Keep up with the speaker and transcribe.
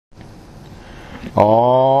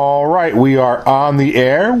All right, we are on the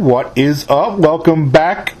air. What is up? Welcome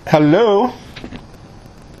back. Hello.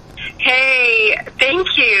 Hey,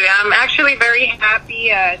 thank you. I'm actually very happy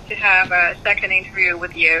to have a second interview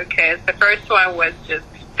with you because the first one was just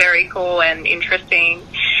very cool and interesting.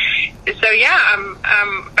 So yeah,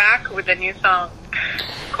 I'm back with a new song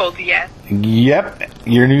called Yes. Yep,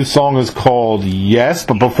 your new song is called Yes.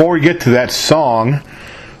 But before we get to that song,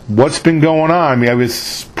 what's been going on? I mean,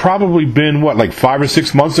 it's probably been, what, like 5 or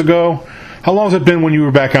 6 months ago? How long has it been when you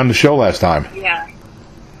were back on the show last time? Yeah.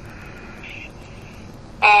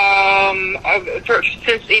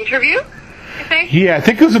 Since the interview, I think? Yeah, I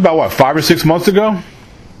think it was about, what, 5 or 6 months ago?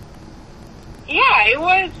 Yeah, it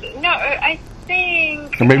was, no, I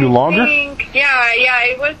think... Or maybe longer? Yeah,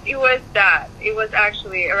 it was that. It was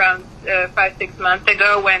actually around 5-6 months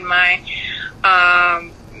ago when my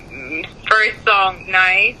first song,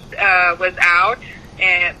 Nice, was out.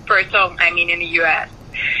 And first song, I mean, in the U.S.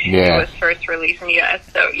 Yeah. It was first released in the U.S.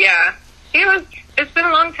 So, yeah, it's been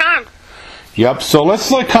a long time. Yep, so let's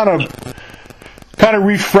like kind of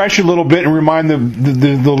refresh a little bit and remind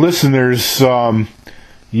the listeners,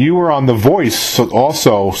 you were on The Voice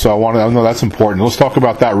also, so I know that's important. Let's talk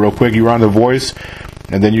about that real quick. You were on The Voice,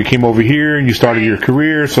 and then you came over here and you started your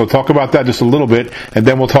career, so talk about that just a little bit, and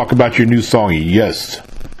then we'll talk about your new song, Yes.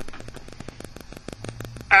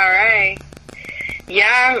 All right.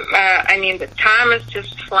 Yeah, I mean, the time is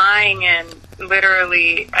just flying, and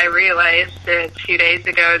literally I realized 2 days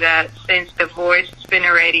ago that since The Voice, it's been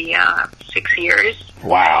already 6 years.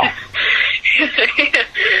 Wow.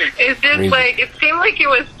 It's just Crazy. like, it seemed like it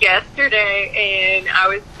was yesterday and I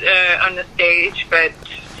was on the stage, but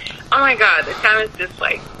oh my god, the time is just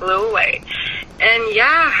like flew away. And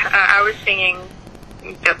yeah, I was singing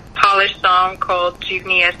the Polish song called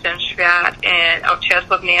Dziwny Jestem Świat and of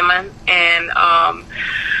Czesław Niemann, and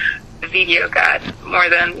the video got more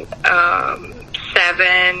than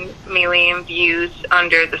 7 million views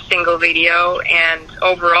under the single video, and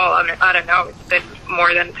overall, I don't know, it's been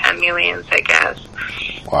more than 10 million, I guess.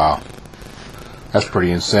 Wow. That's pretty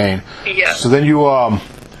insane. Yeah. So then you,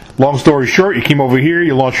 long story short, you came over here,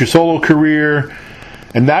 you launched your solo career,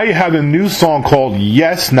 and now you have a new song called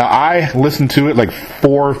Yes. Now, I listened to it like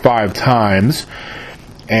 4 or 5 times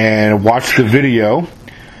and watched the video.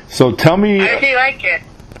 So tell me... How did you like it?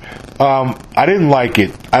 I didn't like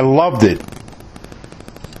it. I loved it.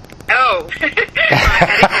 Oh.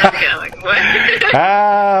 What?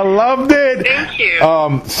 I loved it. Thank you.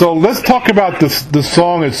 So let's talk about the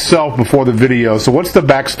song itself before the video. So what's the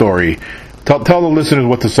backstory? Tell the listeners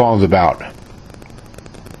what the song's about.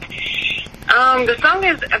 The song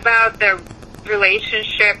is about the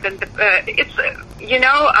relationship, and it's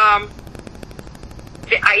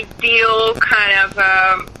the ideal kind of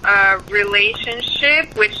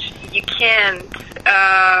relationship, which you can't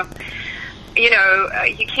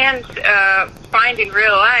find in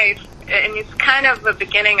real life, and it's kind of the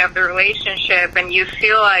beginning of the relationship, and you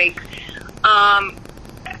feel like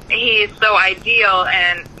he is so ideal,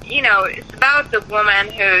 and it's about the woman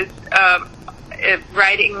who's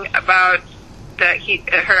writing about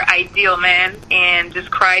her ideal man and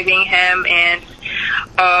describing him and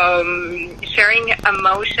sharing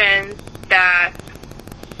emotions that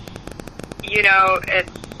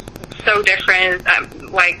it's so different.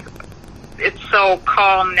 Like, it's so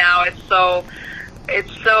calm now. It's so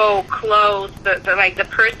close. The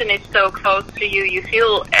person is so close to you. You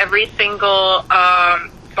feel every single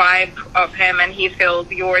vibe of him, and he feels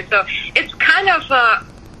yours. So it's kind of a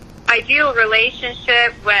ideal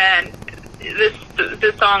relationship. When this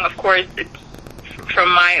song, of course, it's from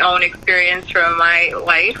my own experience, from my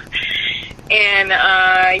life, and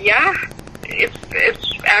it's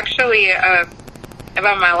actually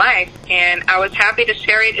about my life, and I was happy to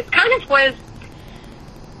share it. It kind of was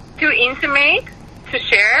too intimate to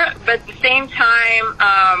share, but at the same time,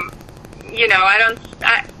 I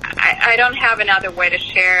don't have another way to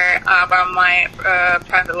share about my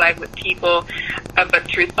private life with people, but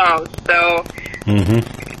through songs. So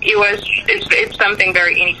it's something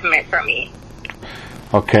very intimate for me.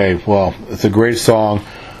 Okay, well, it's a great song.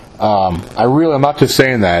 I'm not just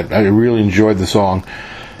saying that. I really enjoyed the song.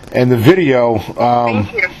 And the video...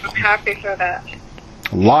 Thank you. I'm happy for that.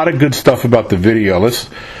 A lot of good stuff about the video. Let's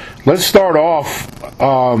start off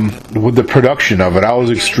with the production of it. I was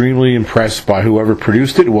extremely impressed by whoever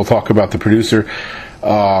produced it. We'll talk about the producer.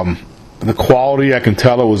 The quality, I can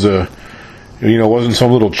tell it was it wasn't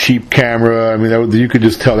some little cheap camera. I mean, you could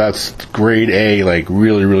just tell that's grade A, like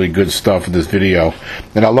really, really good stuff in this video.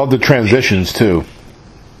 And I love the transitions too.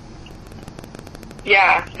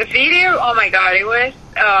 Yeah, the video, oh my god, it was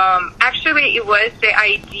actually, it was the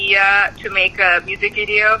idea to make a music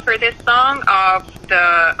video for this song of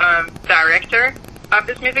the director of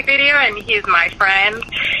this music video, and he's my friend.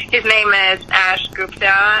 His name is Ash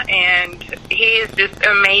Gupta, and he is just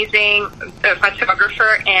amazing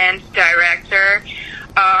photographer and director.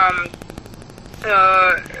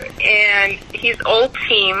 And his old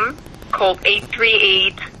team called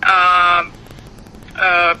 838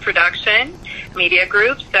 Production Media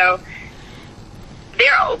Group. So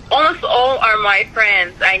they're almost all are my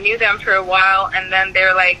friends. I knew them for a while, and then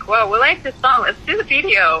they're like, "Well, we like this song. Let's do the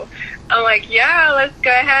video." I'm like, "Yeah, let's go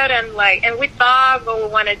ahead." And we thought what we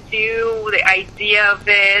want to do, the idea of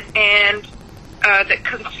it, and the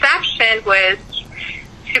conception was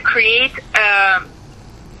to create a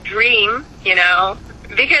dream, you know,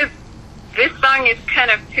 because this song is kind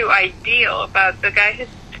of too ideal. About the guy who's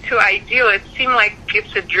too ideal, it seemed like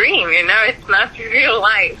it's a dream, you know, it's not real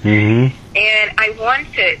life. Mm-hmm. And I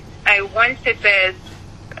wanted this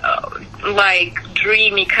like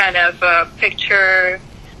dreamy kind of picture,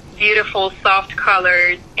 beautiful soft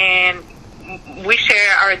colors, and we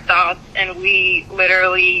share our thoughts, and we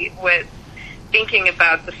literally was thinking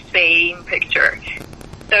about the same picture.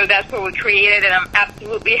 So that's what we created, and I'm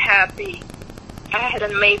absolutely happy. I had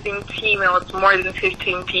an amazing team. It was more than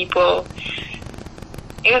 15 people.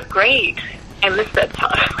 It was great. I missed that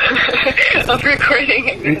time of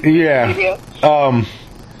recording. Yeah. Video.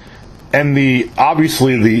 And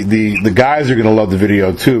obviously the guys are going to love the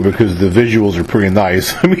video too, because the visuals are pretty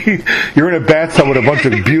nice. I mean, you're in a bathtub with a bunch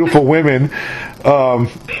of beautiful women.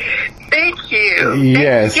 Thank you.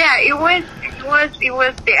 Yes. And, yeah, it was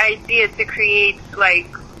the idea to create like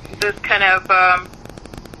this kind of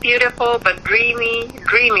beautiful but dreamy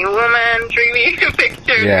woman, dreamy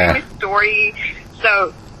picture, yeah. dreamy story.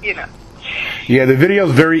 So, you know. Yeah, the video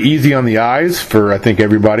is very easy on the eyes for, I think,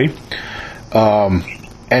 everybody.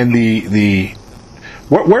 And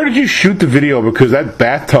where did you shoot the video? Because that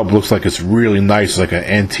bathtub looks like it's really nice, like an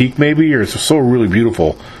antique maybe, or it's so really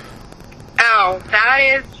beautiful. Oh, that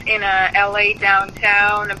is in a LA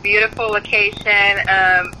downtown, a beautiful location,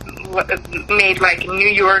 made like New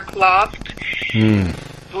York loft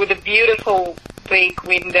with a beautiful big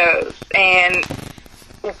windows. And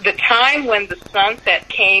the time when the sunset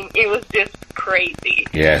came, it was just crazy.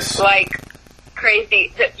 Yes. Like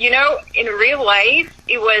crazy. You know, in real life,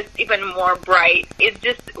 it was even more bright. It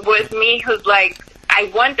just was me who's like,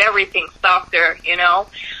 I want everything softer, you know.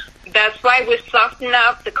 That's why we softened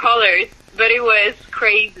up the colors. But it was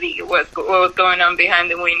crazy what was going on behind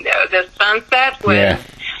the window. The sunset was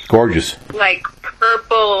gorgeous. Like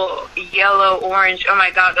purple, yellow, orange. Oh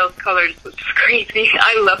my God, those colors was crazy.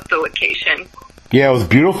 I loved the location. Yeah, it was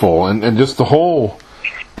beautiful, and just all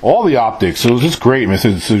the optics. It was just great, man.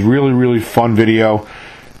 It's a really, really fun video.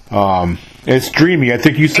 It's dreamy. I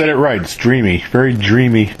think you said it right. It's dreamy, very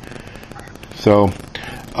dreamy. So,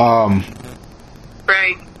 right.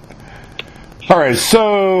 All right.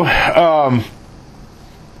 So,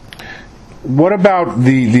 what about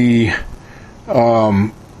the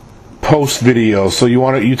post video? So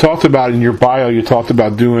you talked about in your bio. You talked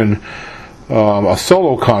about doing a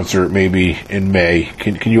solo concert maybe in May.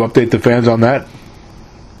 Can you update the fans on that?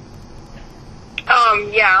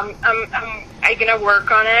 Yeah, I'm gonna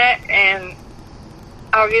work on it, and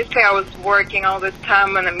obviously I was working all this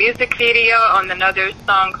time on a music video, on another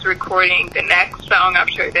songs, recording the next song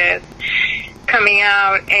after this coming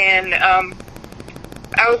out, and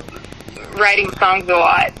I was writing songs a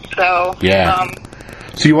lot. So yeah.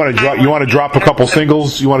 So you want to drop a couple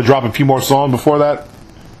singles? You want to drop a few more songs before that?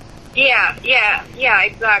 Yeah,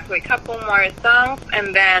 exactly. A couple more songs,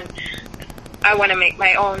 and then I want to make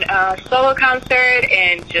my own solo concert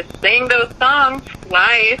and just sing those songs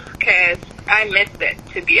live, because I missed it,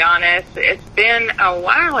 to be honest. It's been a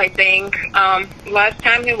while, I think. Last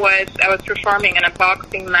time I was performing in a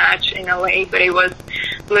boxing match in LA, but it was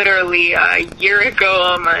literally a year ago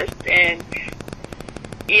almost, and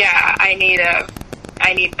yeah, I need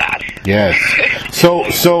that. Yes. So,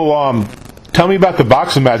 tell me about the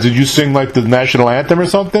boxing match. Did you sing like the national anthem or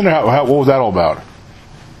something? Or what was that all about?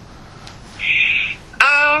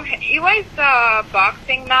 It was a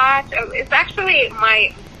boxing match. It's actually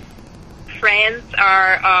my friends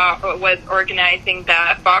was organizing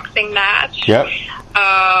that boxing match. Yep.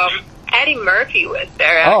 Eddie Murphy was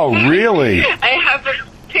there. Oh, really? I have a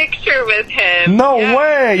picture with him. No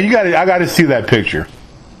way! I got to see that picture.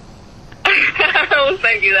 I'll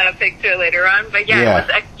send you that picture later on. But yeah, it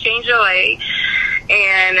was Exchange LA,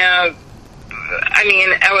 and I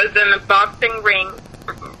was in a boxing ring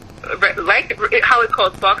like how it's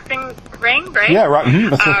called, boxing ring, right? Yeah, right.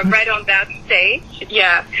 Right on that stage.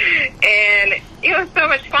 Yeah, and it was so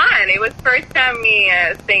much fun. It was first time me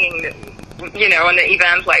singing, on an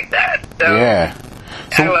event like that. So Yeah.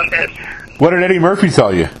 So I love it. what did Eddie Murphy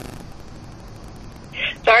tell you?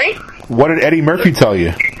 Sorry? What did Eddie Murphy tell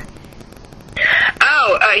you?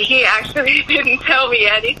 Oh, he actually didn't tell me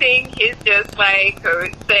anything. He's just like,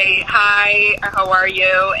 say, hi, how are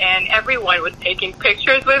you? And everyone was taking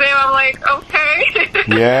pictures with him. I'm like, okay.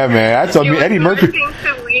 Yeah, man. That's Eddie Murphy.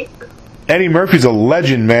 Eddie Murphy's a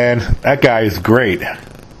legend, man. That guy is great.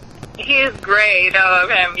 He's great. I love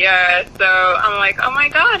him. Yeah. So I'm like, oh my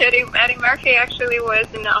God, Eddie Murphy actually was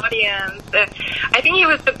in the audience. I think he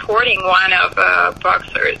was supporting one of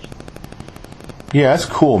boxers. Yeah, that's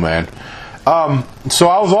cool, man. So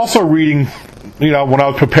I was also reading, when I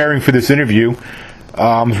was preparing for this interview,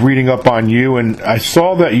 I was reading up on you, and I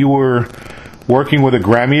saw that you were working with a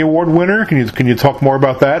Grammy Award winner. Can you talk more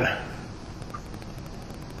about that?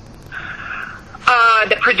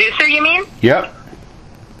 The producer, you mean? Yep.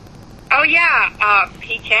 Oh yeah,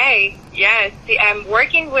 PK. Yes, I'm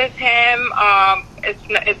working with him.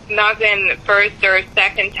 It's not been first or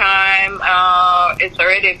second time. It's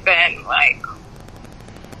already been like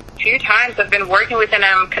 2 times I've been working with him.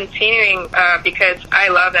 I'm continuing because I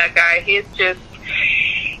love that guy. He's just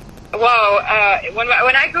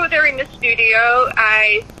when I go there in the studio,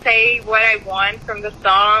 I say what I want from the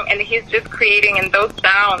song, and he's just creating in those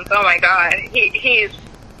sounds. Oh my God, he's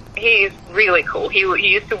really cool. He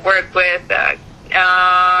used to work with 2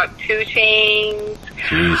 Chainz,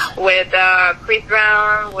 with Chris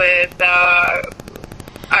Brown, with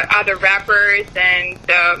other rappers, and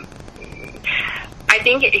I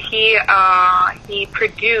think he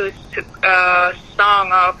produced a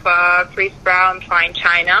song of Chris Brown, Fine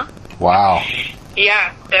China. Wow.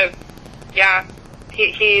 Yeah,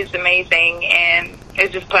 he's amazing, and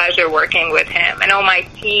it's just a pleasure working with him. And all my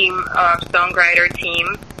team, songwriter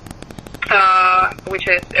team, which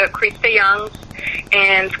is Krista Youngs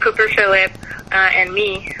and Cooper Phillip and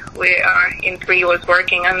me. We are in 3 was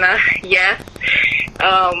working on the Yes.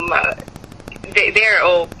 They're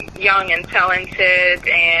all young and talented,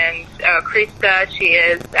 and Krista, she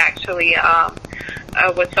is actually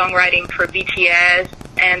was songwriting for BTS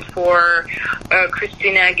and for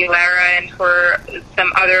Christina Aguilera and for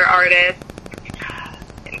some other artists.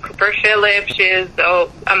 And Cooper Phillip, she is an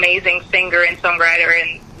amazing singer and songwriter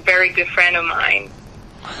and very good friend of mine.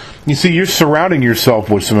 You see, you're surrounding yourself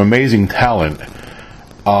with some amazing talent.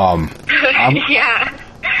 Yeah.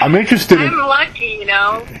 I'm interested in... I'm lucky,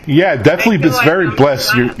 Yeah, definitely. It's like very I'm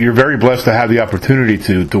blessed. You're very blessed to have the opportunity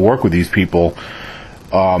to work with these people.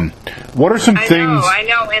 What are some things... I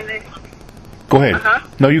know. And Go ahead.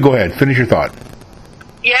 No, you go ahead. Finish your thought.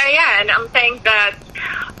 Yeah, and I'm saying that,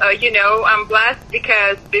 I'm blessed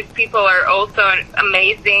because these people are also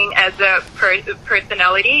amazing as a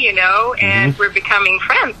personality, and we're becoming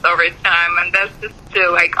friends over time, and that's just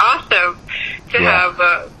awesome to have,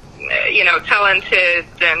 talented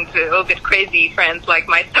and a little bit crazy friends like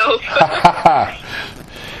myself.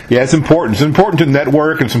 Yeah, it's important. It's important to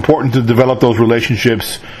network, and it's important to develop those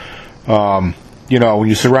relationships. When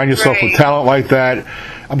you surround yourself with talent like that.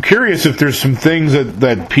 I'm curious if there's some things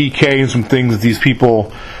that PK and some things that these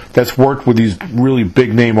people that's worked with these really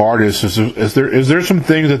big name artists, is there some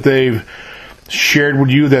things that they've shared with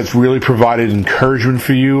you that's really provided encouragement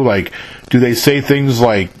for you? Like, do they say things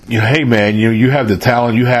like, hey man, you have the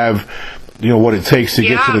talent, you have, what it takes to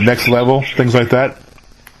get to the next level, things like that?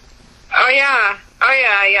 Oh yeah.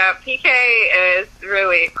 PK is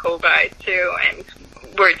really a cool guy too, and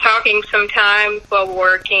we're talking sometimes while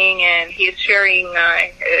working, and he's sharing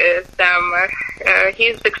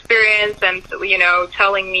his experience and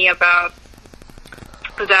telling me about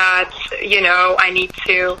that I need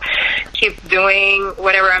to keep doing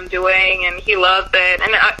whatever I'm doing, and he loves it.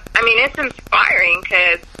 And I mean, it's inspiring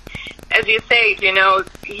because, as you say,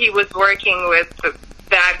 he was working with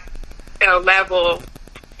that level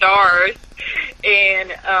stars,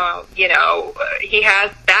 and he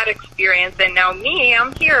has that experience, and now me,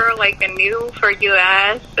 I'm here like a new for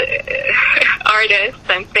US artist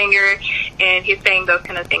and singer, and he's saying those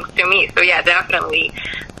kind of things to me. So yeah, definitely,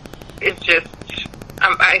 it's just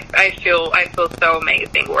I feel so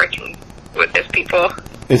amazing working with these people.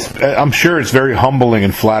 I'm sure it's very humbling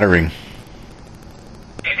and flattering.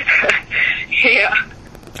 Yeah.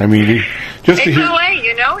 I mean, just in LA,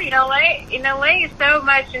 in LA is so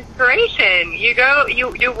much inspiration.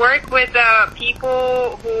 You work with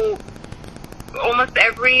people who, almost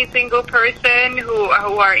every single person who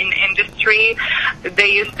are in the industry, they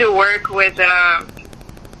used to work with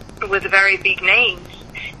very big names,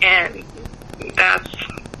 and that's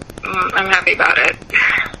I'm happy about it.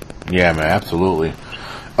 Yeah, man, absolutely.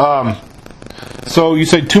 So you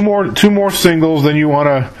say two more singles, then you want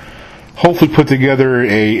to hopefully put together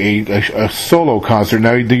a solo concert.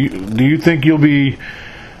 Now, do you think you'll be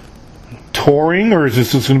touring, or is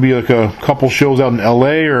this just going to be like a couple shows out in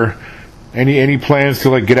LA, or any plans to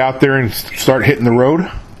like get out there and start hitting the road?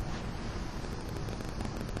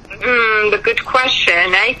 The good question.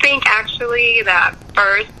 I think actually that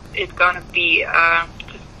first is going to be a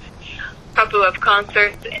couple of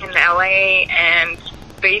concerts in LA, and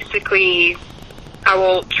basically I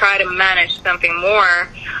will try to manage something more.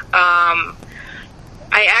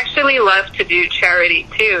 I actually love to do charity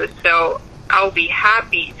too, so I'll be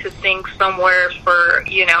happy to sing somewhere for,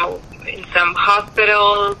 in some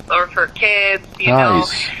hospitals or for kids, you know.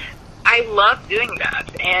 I love doing that.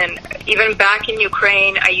 And even back in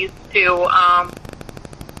Ukraine, I used to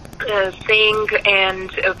sing,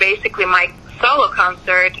 and basically my solo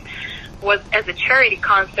concert was as a charity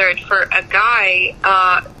concert for a guy,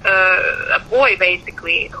 a boy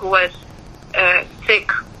basically, who was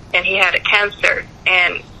sick, and he had a cancer,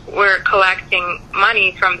 and we're collecting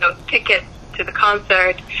money from those tickets to the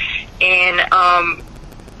concert and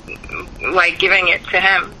like giving it to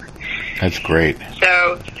him. That's great.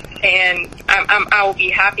 So, and I'll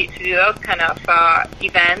be happy to do those kind of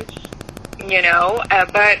events,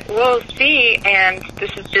 but we'll see, and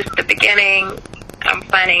this is just the beginning. I'm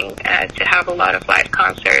planning to have a lot of live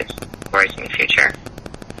concerts, of course, in the future.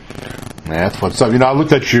 Man, that's what's up. I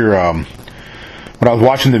looked at your when I was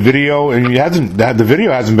watching the video, and the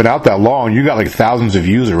video hasn't been out that long. You got like thousands of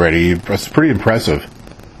views already. That's pretty impressive.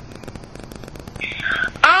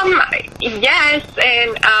 Yes,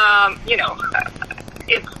 and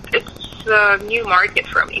it's a new market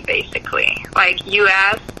for me, basically. Like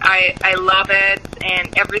US, I love it,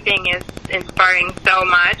 and everything is inspiring so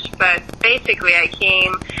much. But basically, I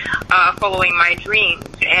came following my dreams,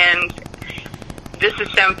 and this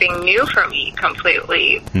is something new for me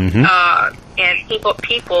completely. Mm-hmm. And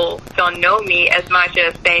people don't know me as much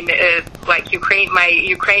as they like my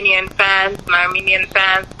Ukrainian fans, my Armenian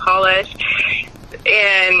fans, Polish.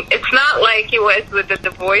 And it's not like it was with the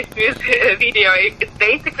Voice music video. It's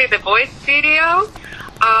basically the Voice video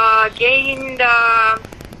gained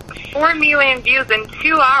 4 million views in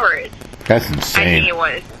 2 hours. That's insane. I think it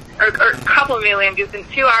was. Or a couple million views in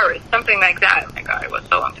 2 hours, something like that. Oh my God, it was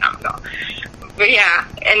so long time ago. But yeah,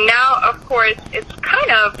 and now, of course, it's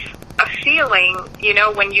kind of a feeling,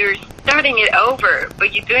 when you're starting it over,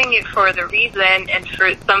 but you're doing it for the reason and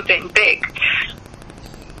for something big.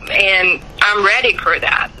 And I'm ready for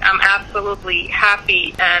that. I'm absolutely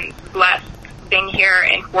happy and blessed being here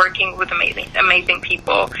and working with amazing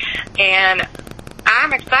people. And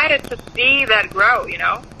I'm excited to see that grow,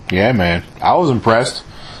 Yeah, man. I was impressed.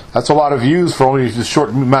 That's a lot of views for only the short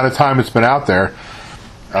amount of time it's been out there.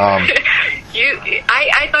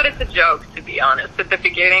 I thought it's a joke, to be honest, at the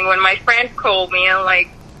beginning. When my friend called me, I'm like,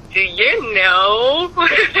 do you know?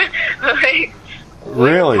 Like,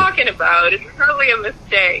 what are you talking about? It's probably a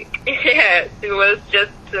mistake. Yes, it was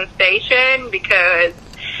just sensation because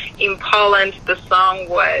in Poland the song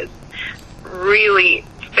was really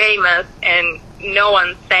famous and no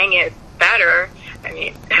one sang it better. I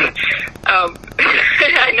mean,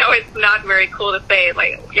 I know it's not very cool to say,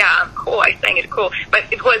 like, yeah, I'm cool, I sang it cool, but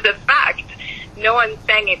it was a fact. No one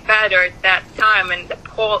sang it better at that time in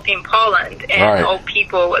Poland, and all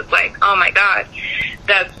people was like, oh my God,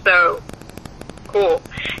 that's so cool.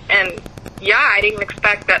 And yeah, I didn't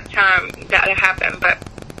expect that to happen, but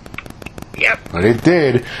yep. But it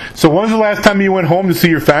did. So when was the last time you went home to see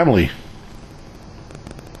your family?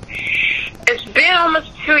 It's been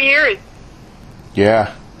almost 2 years.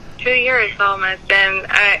 Yeah. 2 years almost, and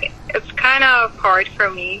it's kind of hard for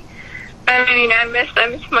me. I mean, I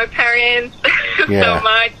miss my parents so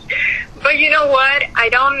much. But you know what?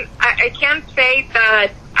 I can't say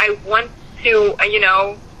that I want to,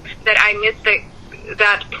 that I miss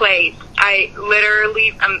that place. I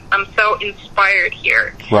literally, I'm so inspired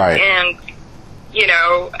here. Right. And,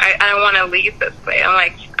 I don't want to leave this place. I'm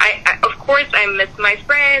like, of course I miss my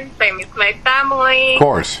friends. I miss my family. Of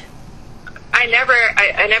course. I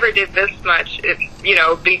never did this much,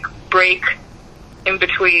 big break in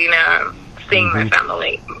between seeing my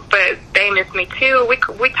family. But they miss me too.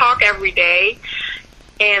 We talk every day,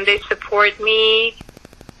 and they support me.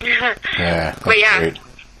 Yeah, but yeah, great.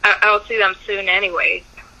 I'll see them soon anyways.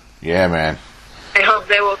 Yeah, man. I hope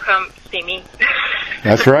they will come see me.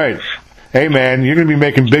 That's right. Hey, man, you're going to be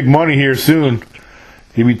making big money here soon.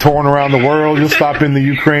 You'll be touring around the world. You'll stop in the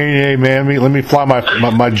Ukraine. Hey, man, let me fly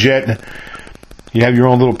my jet. You have your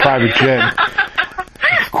own little private jet.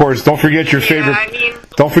 Of course, don't forget your favorite. I mean,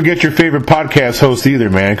 Don't forget your favorite podcast host either,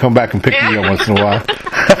 man. Come back and pick me up once in a while.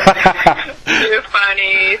 you're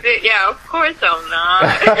funny. Yeah, of course I'm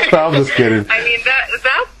not. I'm just kidding. I mean,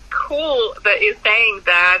 that's cool that you're saying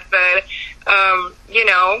that, but I'm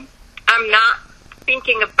not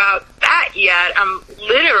thinking about that yet. I'm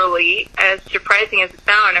literally, as surprising as it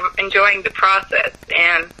sounds, I'm enjoying the process,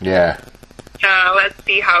 and Yeah. let's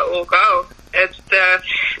see how it will go. It's the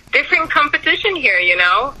different competition here,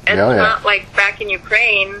 It's Yeah. not like back in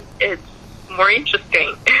Ukraine. It's more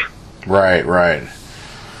interesting. Right.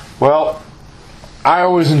 Well, I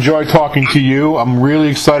always enjoy talking to you. I'm really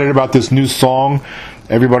excited about this new song.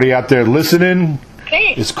 Everybody out there listening,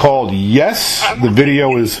 Thanks. it's called Yes. The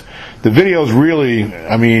video is really,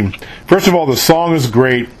 I mean, first of all, the song is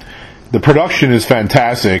great. The production is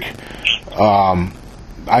fantastic.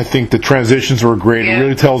 I think the transitions were great. Yeah. It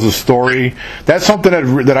really tells a story. That's something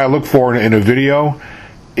that I look for in a video.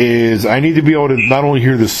 Is I need to be able to not only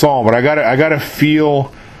hear the song, but I gotta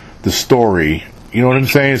feel the story. You know what I'm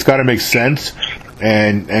saying? It's got to make sense.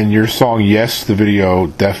 And your song, Yes, the video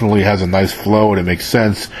definitely has a nice flow and it makes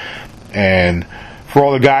sense. And for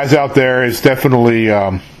all the guys out there, it's definitely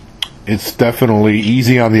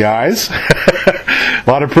easy on the eyes. A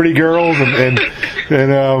lot of pretty girls and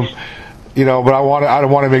but I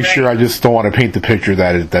want to make sure. I just don't want to paint the picture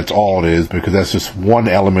that that's all it is, because that's just one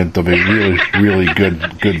element of a really, really good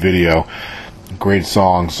video. Great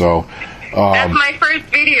song. So That's my first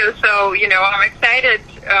video, so I'm excited.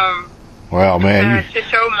 Well, man, To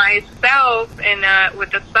show myself and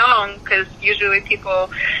with the song, because usually people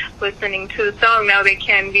listening to the song now they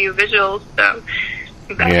can view visuals. So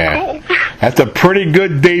that's cool. That's a pretty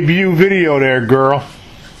good debut video there, girl.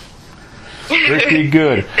 Pretty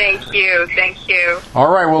good. Thank you.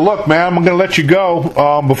 All right, well, look, man, I'm going to let you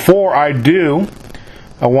go. Before I do,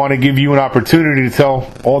 I want to give you an opportunity to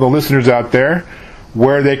tell all the listeners out there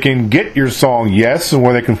where they can get your song, Yes, and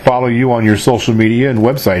where they can follow you on your social media and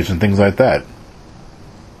websites and things like that.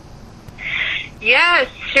 Yes,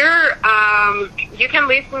 sure. You can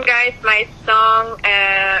listen, guys, my song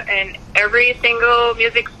in every single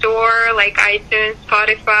music store, like iTunes,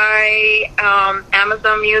 Spotify,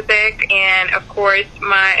 Amazon Music, and of course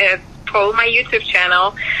follow my YouTube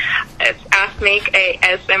channel. It's Asmik,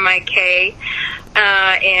 ASMIK,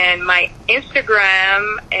 and my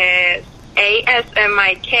Instagram is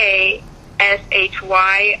ASMIK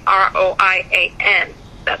SHYROIAN.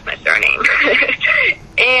 That's my surname.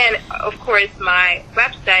 And, of course, my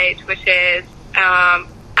website, which is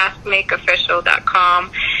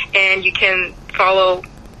AskMakeOfficial.com. And you can follow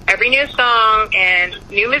every new song and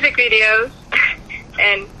new music videos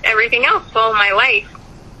and everything else. Follow my life.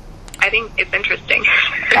 I think it's interesting.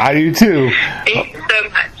 I do, too. Thank you so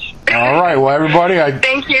much. All right, well, everybody,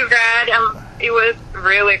 Thank you, Brad. It was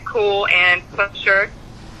really cool and pleasure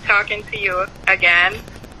talking to you again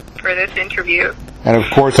for this interview. And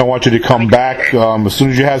of course, I want you to come back as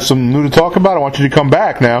soon as you have some new to talk about. I want you to come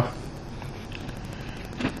back now.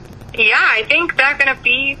 Yeah, I think that's gonna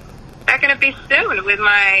be soon with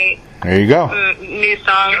my There you go. New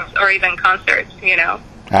songs or even concerts.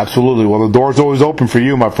 Absolutely. Well, the door's always open for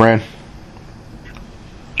you, my friend.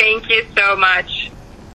 Thank you so much.